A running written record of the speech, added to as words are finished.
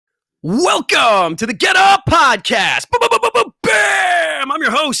Welcome to the Get Up Podcast. Bam! I'm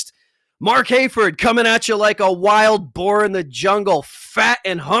your host, Mark Hayford, coming at you like a wild boar in the jungle, fat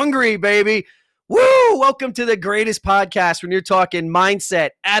and hungry, baby. Woo! Welcome to the greatest podcast when you're talking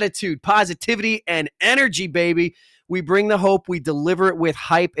mindset, attitude, positivity, and energy, baby. We bring the hope. We deliver it with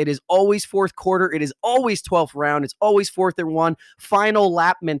hype. It is always fourth quarter. It is always 12th round. It's always fourth and one. Final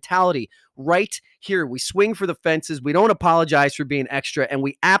lap mentality. Right here, we swing for the fences. We don't apologize for being extra, and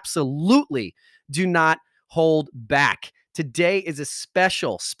we absolutely do not hold back. Today is a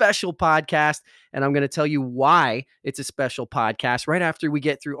special podcast, and I'm going to tell you why it's a special podcast right after we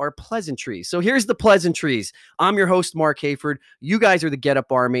get through our pleasantries. So here's the pleasantries. I'm your host, Mark Hayford. You guys are the Get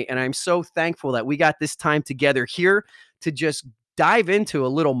Up Army, and I'm so thankful that we got this time together here to just dive into a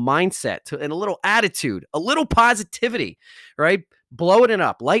little mindset and a little attitude, a little positivity, right? Blowing it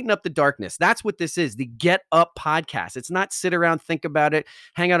up, lighten up the darkness. That's what this is, the Get Up Podcast. It's not sit around, think about it,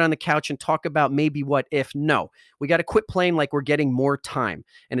 hang out on the couch and talk about maybe what if. No, we got to quit playing like we're getting more time.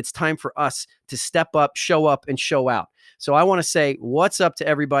 And it's time for us to step up, and show out. So I want to say what's up to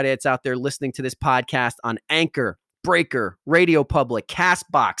everybody that's out there listening to this podcast on Anchor, Breaker, Radio Public,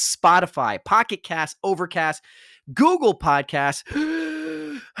 CastBox, Spotify, Pocket Cast, Overcast, Google Podcasts,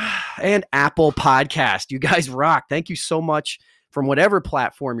 and Apple Podcast. You guys rock. Thank you so much from whatever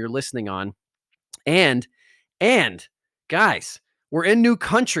platform you're listening on. And guys, we're in new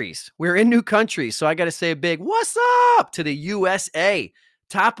countries. So I got to say a big what's up to the USA.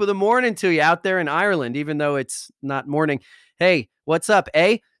 Top of the morning to you out there in Ireland, even though it's not morning. Hey, what's up,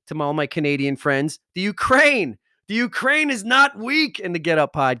 eh? To all my Canadian friends. The Ukraine is not weak in the Get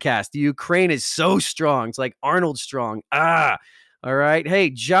Up Podcast. The Ukraine is so strong. It's like Arnold strong. All right. Hey,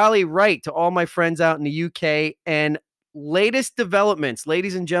 jolly right to all my friends out in the UK. And latest developments,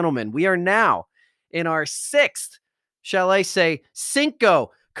 ladies and gentlemen, we are now in our sixth, shall I say,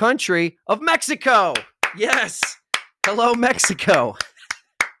 cinco country of Mexico. Yes. Hello, Mexico.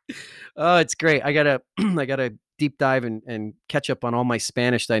 Oh, it's great. I gotta deep dive and catch up on all my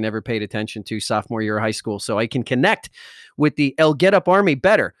Spanish that I never paid attention to sophomore year of high school so I can connect with the El Get Up Army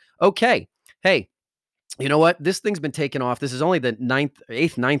better. Okay. Hey, you know what? This thing's been taken off. This is only the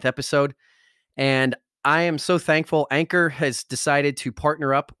ninth episode. And I am so thankful. Anchor has decided to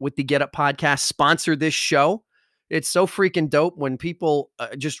partner up with the Get Up Podcast, sponsor this show. It's so freaking dope when people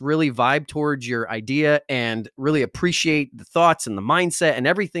just really vibe towards your idea and really appreciate the thoughts and the mindset and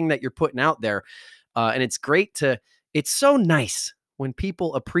everything that you're putting out there. And it's so nice when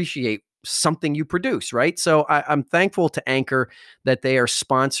people appreciate something you produce, right? So I'm thankful to Anchor that they are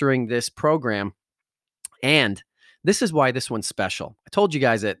sponsoring this program. And this is why this one's special. I told you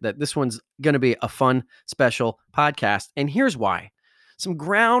guys that this one's going to be a fun, special podcast. And here's why. Some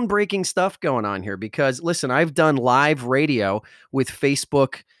groundbreaking stuff going on here because, listen, I've done live radio with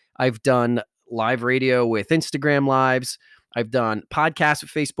Facebook. I've done live radio with Instagram Lives. I've done podcasts with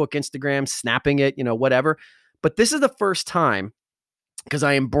Facebook, Instagram, snapping it, whatever. But this is the first time, because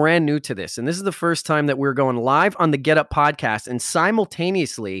I am brand new to this, and this is the first time that we're going live on the Get Up Podcast and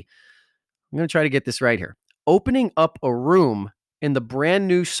simultaneously, I'm going to try to get this right here, opening up a room in the brand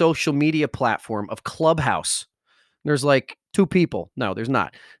new social media platform of Clubhouse. There's like 2 people. No, there's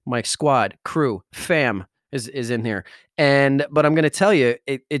not. My squad, crew, fam is in here. But I'm going to tell you,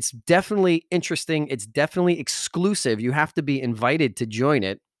 it's definitely interesting. It's definitely exclusive. You have to be invited to join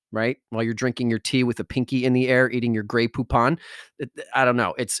it, right? While you're drinking your tea with a pinky in the air, eating your Grey Poupon. I don't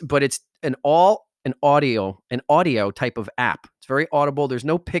know. It's an audio type of app. It's very audible. There's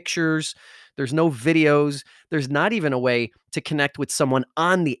no pictures. There's no videos. There's not even a way to connect with someone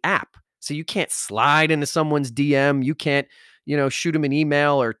on the app. So you can't slide into someone's DM. You can't, shoot them an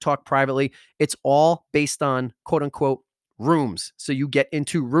email or talk privately. It's all based on quote unquote rooms. So you get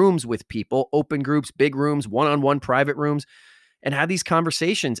into rooms with people, open groups, big rooms, one-on-one private rooms, and have these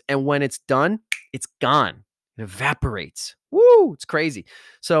conversations. And when it's done, it's gone. It evaporates. Woo! It's crazy.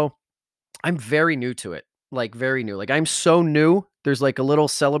 So I'm very new to it. Like very new. Like I'm so new. There's like a little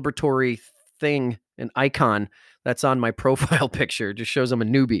celebratory thing, an icon that's on my profile picture. It just shows I'm a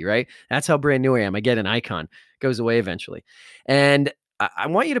newbie, right? That's how brand new I am. I get an icon. It goes away eventually. And I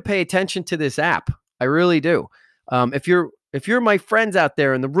want you to pay attention to this app. I really do. If you're my friends out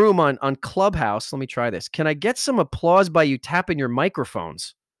there in the room on Clubhouse, let me try this. Can I get some applause by you tapping your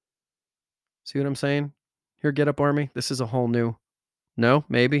microphones? See what I'm saying? Here, Get Up Army. This is a whole new. No,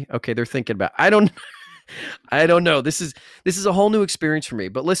 maybe. Okay, they're thinking about. I don't know. This is a whole new experience for me.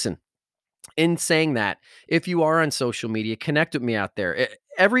 But listen, in saying that, if you are on social media, connect with me out there.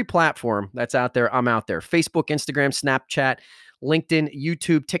 Every platform that's out there, I'm out there. Facebook, Instagram, Snapchat, LinkedIn,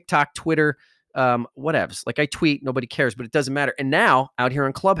 YouTube, TikTok, Twitter, whatevs. Like I tweet, nobody cares, but it doesn't matter. And now out here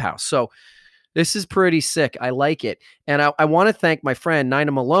on Clubhouse. So this is pretty sick. I like it. And I want to thank my friend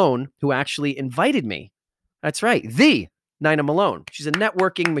Nina Malone, who actually invited me. That's right. The Nina Malone. She's a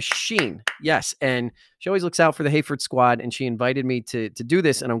networking machine. Yes. And she always looks out for the Hayford squad. And she invited me to do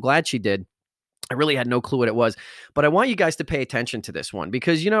this. And I'm glad she did. I really had no clue what it was, but I want you guys to pay attention to this one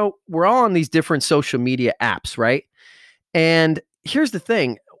because, we're all on these different social media apps, right? And here's the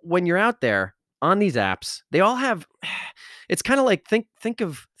thing, when you're out there on these apps, they all have, it's kind of like,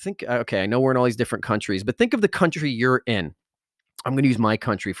 okay, I know we're in all these different countries, but think of the country you're in. I'm going to use my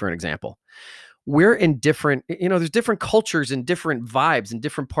country for an example. We're in different, there's different cultures and different vibes in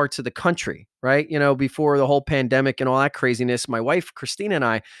different parts of the country, right? Before the whole pandemic and all that craziness, my wife, Christina, and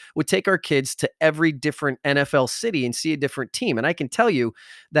I would take our kids to every different NFL city and see a different team. And I can tell you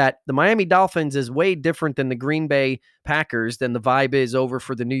that the Miami Dolphins is way different than the Green Bay Packers, than the vibe is over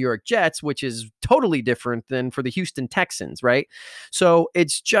for the New York Jets, which is totally different than for the Houston Texans, right? So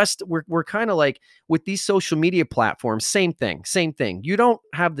it's just, we're kind of like with these social media platforms, same thing. You don't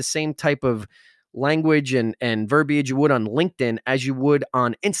have the same type of language and verbiage you would on LinkedIn as you would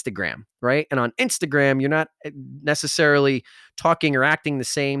on Instagram, right? And on Instagram, you're not necessarily talking or acting the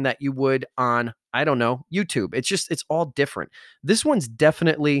same that you would on, I don't know, YouTube. It's all different. This one's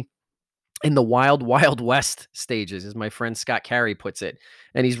definitely in the wild, wild west stages, as my friend Scott Carey puts it.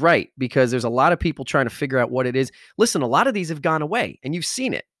 And he's right, because there's a lot of people trying to figure out what it is. Listen, a lot of these have gone away and you've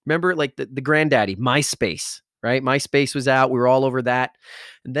seen it. Remember like the granddaddy, MySpace, right? MySpace was out. We were all over that.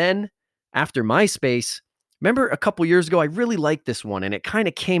 And then after MySpace, remember a couple years ago, I really liked this one, and it kind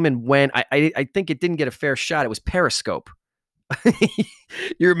of came and went. I think it didn't get a fair shot. It was Periscope.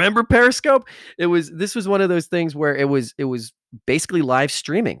 You remember Periscope? This was one of those things where it was basically live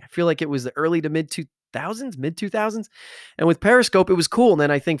streaming. I feel like it was the early to mid 2000s. And with Periscope, it was cool. And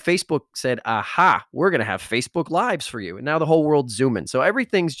then I think Facebook said, aha, we're going to have Facebook Lives for you. And now the whole world's zooming. So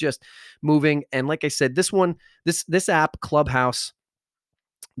everything's just moving. And like I said, this app, Clubhouse,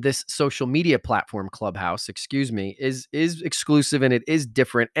 this social media platform, Clubhouse, is exclusive, and it is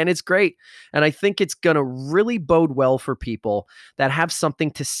different, and it's great. And I think it's going to really bode well for people that have something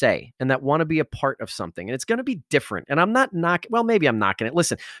to say and that want to be a part of something. And it's going to be different. And I'm not knocking, well, maybe I'm knocking it.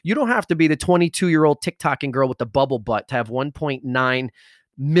 Listen, you don't have to be the 22-year-old TikToking girl with the bubble butt to have 1.9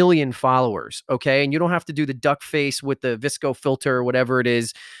 million followers. Okay. And you don't have to do the duck face with the Visco filter or whatever it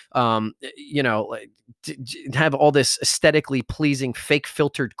is. Have all this aesthetically pleasing fake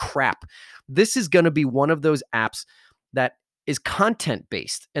filtered crap. This is going to be one of those apps that is content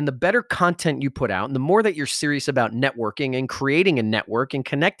based, and the better content you put out and the more that you're serious about networking and creating a network and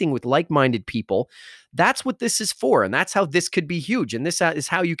connecting with like-minded people, that's what this is for. And that's how this could be huge. And this is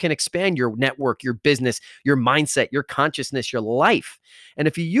how you can expand your network, your business, your mindset, your consciousness, your life. And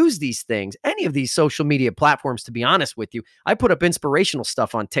if you use these things, any of these social media platforms, to be honest with you, I put up inspirational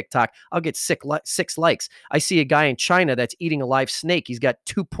stuff on TikTok. I'll get 6 likes. I see a guy in China that's eating a live snake. He's got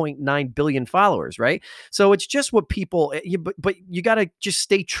 2.9 billion followers, right? So it's just what people, but you got to just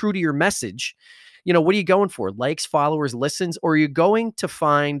stay true to your message. What are you going for? Likes, followers, listens, or are you going to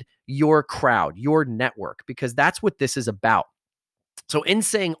find your crowd, your network? Because that's what this is about. So in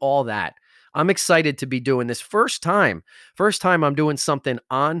saying all that, I'm excited to be doing this first time I'm doing something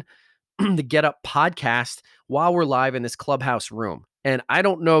on the Get Up podcast while we're live in this Clubhouse room. And I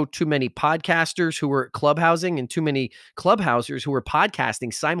don't know too many podcasters who are clubhousing and too many clubhousers who are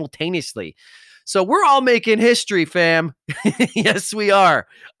podcasting simultaneously. So we're all making history, fam. Yes, we are.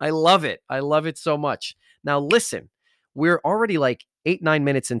 I love it. I love it so much. Now, listen, we're already like 8-9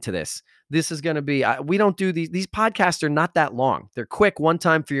 minutes into this. This is going to be, we don't do these podcasts are not that long. They're quick, one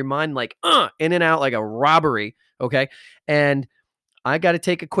time for your mind, like in and out like a robbery. Okay. And I got to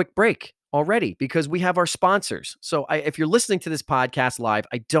take a quick break already because we have our sponsors. So if you're listening to this podcast live,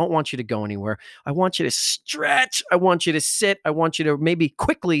 I don't want you to go anywhere. I want you to stretch. I want you to sit. I want you to maybe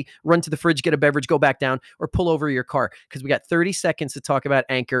quickly run to the fridge, get a beverage, go back down, or pull over your car because we got 30 seconds to talk about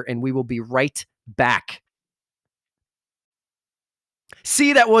Anchor, and we will be right back.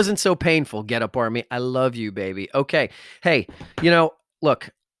 See, that wasn't so painful, Get Up Army. I love you, baby. Okay. Hey, look,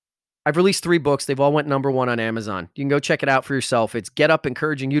 I've released 3 books. They've all went number 1 on Amazon. You can go check it out for yourself. It's Get Up,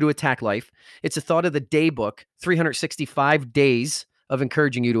 Encouraging You to Attack Life. It's a Thought of the Day book, 365 days of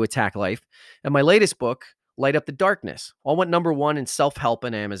encouraging you to attack life. And my latest book, Light Up the Darkness, all went number 1 in self-help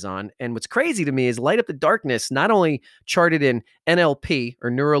on Amazon. And what's crazy to me is Light Up the Darkness not only charted in NLP, or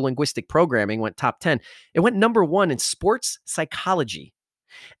neuro-linguistic programming, went top 10, it went number 1 in sports psychology.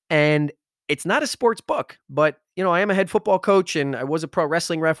 And it's not a sports book, but I am a head football coach, and I was a pro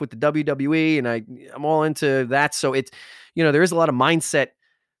wrestling ref with the WWE, and I'm all into that. So it's, there is a lot of mindset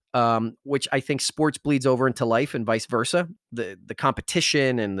which I think sports bleeds over into life and vice versa. The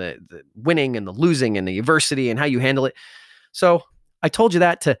competition and the winning and the losing and the adversity and how you handle it. So I told you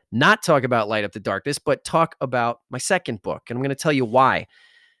that to not talk about Light Up the Darkness, but talk about my second book. And I'm going to tell you why.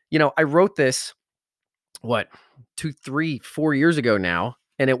 I wrote this, 2, 3, 4 years ago now,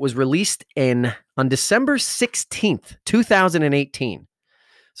 and it was released on December 16th, 2018.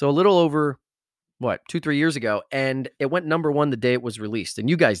 So a little over 2, 3 years ago, and it went number one the day it was released. And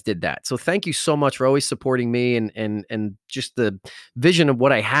you guys did that. So thank you so much for always supporting me and just the vision of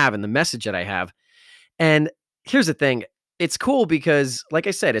what I have and the message that I have. And here's the thing. It's cool because, like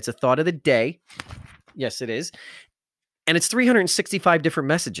I said, it's a thought of the day. Yes, it is. And it's 365 different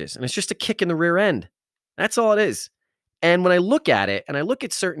messages, and it's just a kick in the rear end. That's all it is. And when I look at it and I look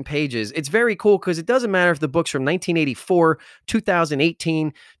at certain pages, it's very cool because it doesn't matter if the book's from 1984,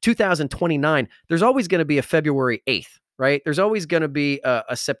 2018, 2029. There's always going to be a February 8th, right? There's always going to be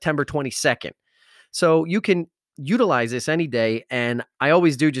a September 22nd. So you can utilize this any day. And I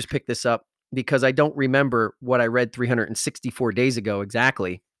always do just pick this up because I don't remember what I read 364 days ago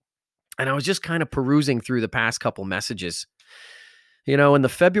exactly. And I was just kind of perusing through the past couple messages. And the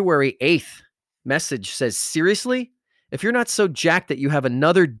February 8th message says, seriously, if you're not so jacked that you have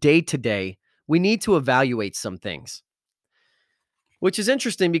another day today, we need to evaluate some things. Which is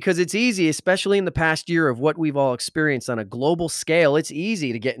interesting because it's easy, especially in the past year of what we've all experienced on a global scale. It's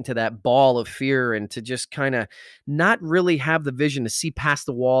easy to get into that ball of fear and to just kind of not really have the vision to see past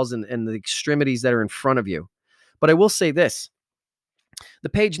the walls and the extremities that are in front of you. But I will say this. The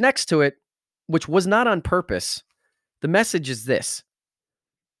page next to it, which was not on purpose, the message is this.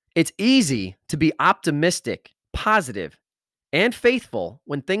 It's easy to be optimistic, positive, and faithful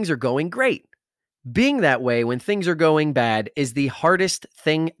when things are going great. Being that way when things are going bad is the hardest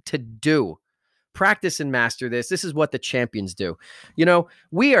thing to do. Practice and master this. This is what the champions do.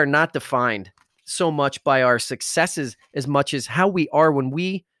 We are not defined so much by our successes as much as how we are when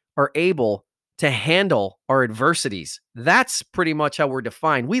we are able to handle our adversities. That's pretty much how we're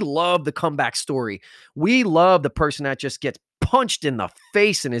defined. We love the comeback story. We love the person that just gets punched in the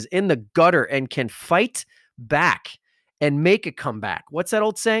face and is in the gutter and can fight back and make a comeback. What's that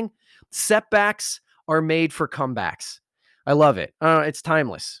old saying? Setbacks are made for comebacks. I love it. It's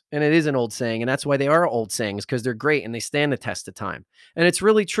timeless. And it is an old saying. And that's why they are old sayings, because they're great and they stand the test of time. And it's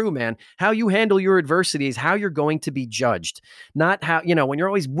really true, man. How you handle your adversity is how you're going to be judged. Not how, when you're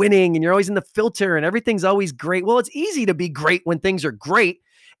always winning and you're always in the filter and everything's always great. Well, it's easy to be great when things are great.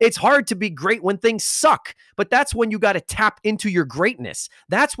 It's hard to be great when things suck, but that's when you got to tap into your greatness.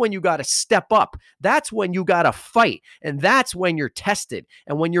 That's when you got to step up. That's when you got to fight. And that's when you're tested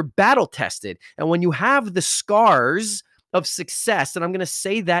and when you're battle tested and when you have the scars of success. And I'm going to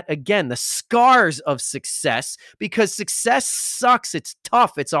say that again, the scars of success, because success sucks. It's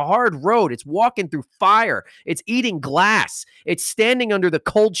tough. It's a hard road. It's walking through fire. It's eating glass. It's standing under the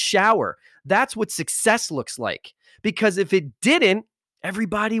cold shower. That's what success looks like. Because if it didn't,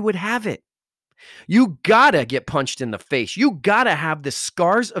 everybody would have it. You gotta get punched in the face. You gotta have the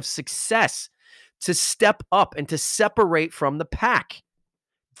scars of success to step up and to separate from the pack.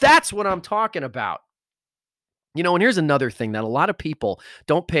 That's what I'm talking about. And here's another thing that a lot of people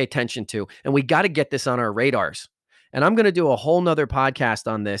don't pay attention to, and we got to get this on our radars. And I'm going to do a whole nother podcast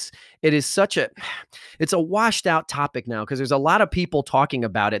on this. It's a washed out topic now because there's a lot of people talking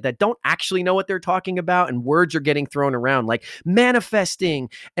about it that don't actually know what they're talking about. And words are getting thrown around like manifesting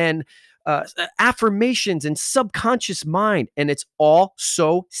and affirmations and subconscious mind. And it's all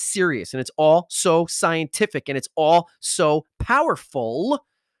so serious and it's all so scientific and it's all so powerful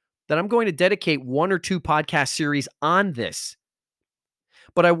that I'm going to dedicate 1 or 2 podcast series on this.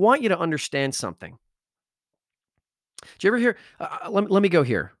 But I want you to understand something. Did you ever hear? Let me go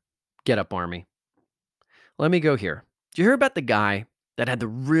here. Get up, Army. Let me go here. Did you hear about the guy that had the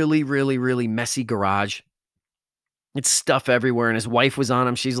really, really, really messy garage? It's stuff everywhere, and his wife was on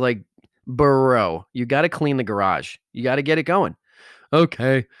him. She's like, bro, you got to clean the garage. You got to get it going.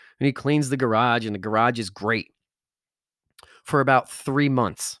 Okay. And he cleans the garage, and the garage is great for about 3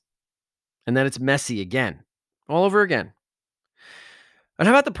 months. And then it's messy again, all over again. And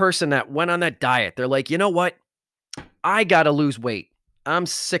how about the person that went on that diet? They're like, you know what? I got to lose weight. I'm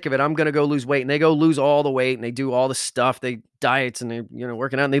sick of it. I'm going to go lose weight. And they go lose all the weight and they do all the stuff. They diets and they're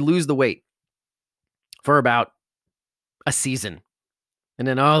working out and they lose the weight for about a season. And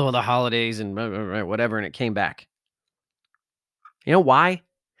then, the holidays and whatever. And it came back. You know why?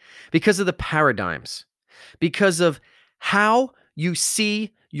 Because of the paradigms, because of how you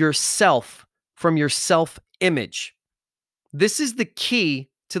see yourself from your self-image. This is the key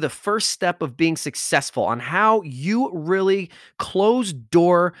to the first step of being successful, on how you really closed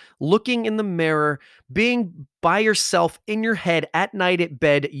door, looking in the mirror, being by yourself in your head at night at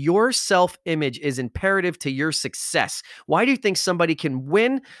bed, your self-image is imperative to your success. Why do you think somebody can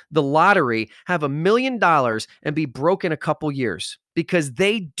win the lottery, have $1 million, and be broke in a couple years? Because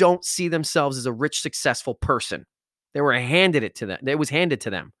they don't see themselves as a rich, successful person. They were handed it to them. It was handed to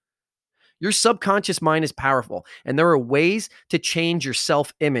them. Your subconscious mind is powerful, and there are ways to change your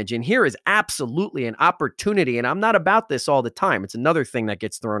self-image. And here is absolutely an opportunity. And I'm not about this all the time. It's another thing that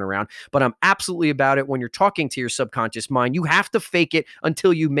gets thrown around, but I'm absolutely about it when you're talking to your subconscious mind. You have to fake it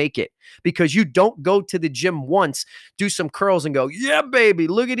until you make it, because you don't go to the gym once, do some curls, and go, yeah, baby,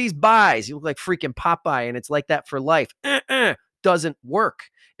 look at these buys. You look like freaking Popeye, and it's like that for life. Doesn't work.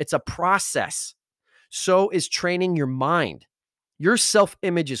 It's a process. So is training your mind. Your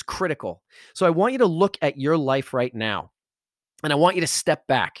self-image is critical. So I want you to look at your life right now, and I want you to step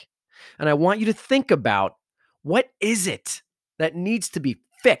back, and I want you to think about, what is it that needs to be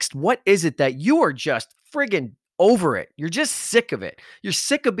fixed? What is it that you are just friggin' over it? You're just sick of it. You're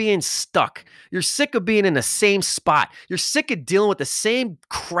sick of being stuck. You're sick of being in the same spot. You're sick of dealing with the same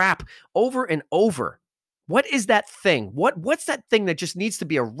crap over and over. What is that thing? What's that thing that just needs to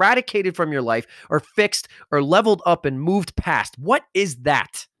be eradicated from your life, or fixed, or leveled up and moved past? What is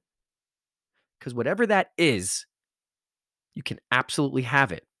that? Because whatever that is, you can absolutely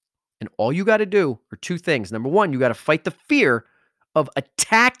have it. And all you got to do are two things. Number one, you got to fight the fear of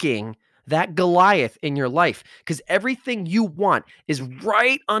attacking that Goliath in your life, because everything you want is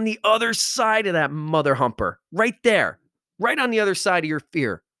right on the other side of that mother humper, right there, right on the other side of your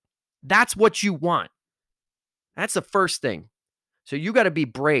fear. That's what you want. That's the first thing. So you got to be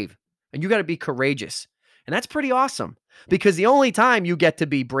brave, and you got to be courageous. And that's pretty awesome, because the only time you get to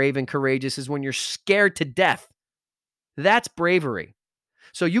be brave and courageous is when you're scared to death. That's bravery.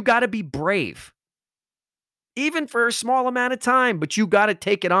 So you got to be brave, even for a small amount of time, but you got to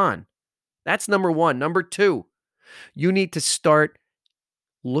take it on. That's number one. Number two, you need to start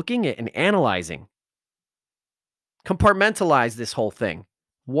looking at and analyzing. Compartmentalize this whole thing.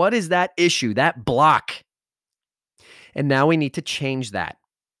 What is that issue, that block? And now we need to change that.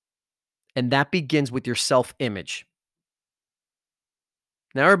 And that begins with your self-image.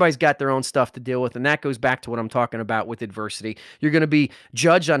 Now, everybody's got their own stuff to deal with, and that goes back to what I'm talking about with adversity. You're going to be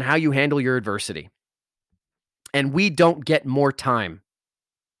judged on how you handle your adversity. And we don't get more time.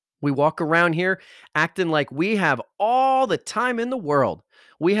 We walk around here acting like we have all the time in the world.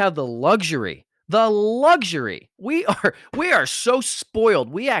 We have the luxury. The luxury. We are so spoiled.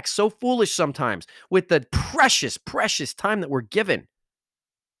 We act so foolish sometimes with the precious, precious time that we're given.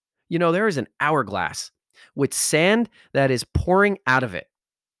 You know, there is an hourglass with sand that is pouring out of it.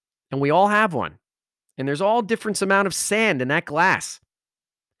 And we all have one. And there's all different amount of sand in that glass.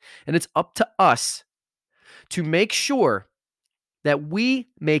 And it's up to us to make sure that we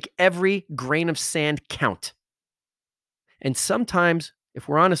make every grain of sand count. And sometimes, if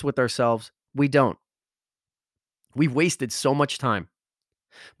we're honest with ourselves, we don't. We've wasted so much time.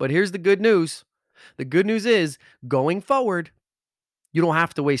 But here's the good news. The good news is, going forward, you don't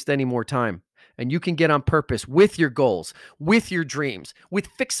have to waste any more time. And you can get on purpose with your goals, with your dreams, with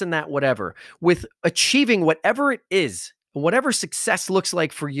fixing that whatever, with achieving whatever it is, whatever success looks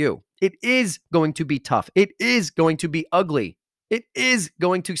like for you. It is going to be tough. It is going to be ugly. It is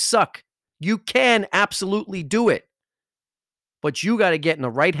going to suck. You can absolutely do it. But you got to get in the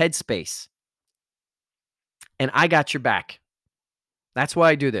right headspace. And I got your back. That's why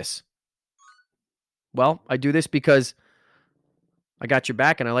I do this. Well, I do this because I got your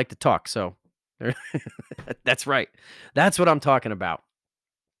back and I like to talk. So that's right. That's what I'm talking about.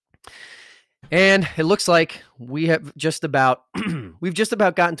 And it looks like we have just about we've just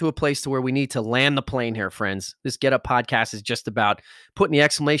about gotten to a place to where we need to land the plane here, friends. This Get Up podcast is just about putting the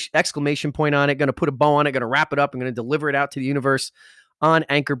exclamation point on it, going to put a bow on it, going to wrap it up, and going to deliver it out to the universe on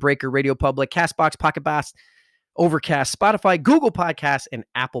Anchor, Breaker, Radio Public, Castbox, Pocket Cast, Overcast, Spotify, Google Podcasts, and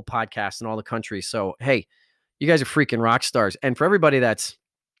Apple Podcasts in all the countries. So, hey, you guys are freaking rock stars. And for everybody that's,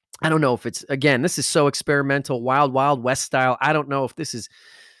 I don't know if it's, again, this is so experimental, wild, wild west style. I don't know if this is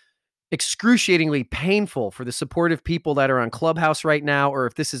excruciatingly painful for the supportive people that are on Clubhouse right now, or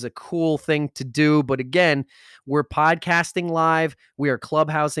if this is a cool thing to do. But again, we're podcasting live, we are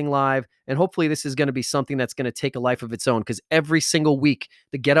clubhousing live, and hopefully this is going to be something that's going to take a life of its own, because every single week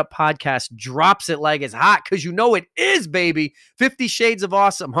the Get Up podcast drops it like it's hot, because you know it is, baby. 50 Shades of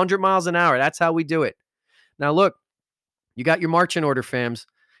Awesome, 100 miles an hour. That's how we do it. Now look, you got your marching order, fams.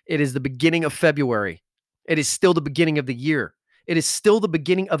 It is the beginning of February. It is still the beginning of the year. It is still the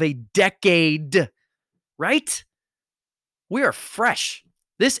beginning of a decade, right? We are fresh.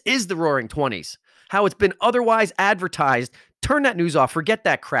 This is the Roaring 20s. How it's been otherwise advertised. Turn that news off. Forget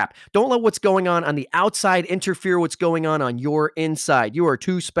that crap. Don't let what's going on the outside interfere what's going on your inside. You are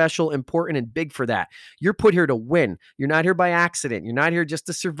too special, important, and big for that. You're put here to win. You're not here by accident. You're not here just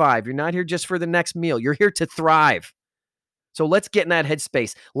to survive. You're not here just for the next meal. You're here to thrive. So let's get in that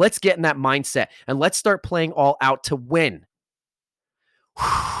headspace. Let's get in that mindset, and let's start playing all out to win.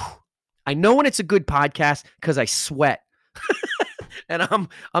 Whew. I know when it's a good podcast because I sweat. And I'm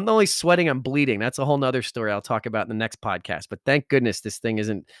not only sweating, I'm bleeding. That's a whole nother story I'll talk about in the next podcast. But thank goodness this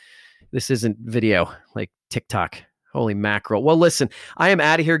isn't video like TikTok. Holy mackerel. Well, listen, I am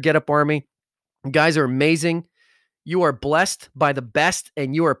out of here. Get Up Army. You guys are amazing. You are blessed by the best,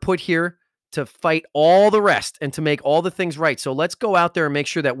 and you are put here to fight all the rest and to make all the things right. So let's go out there and make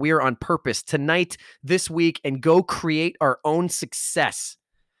sure that we are on purpose tonight, this week, and go create our own success.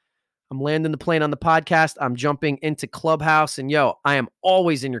 I'm landing the plane on the podcast. I'm jumping into Clubhouse, and I am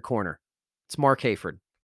always in your corner. It's Mark Hayford.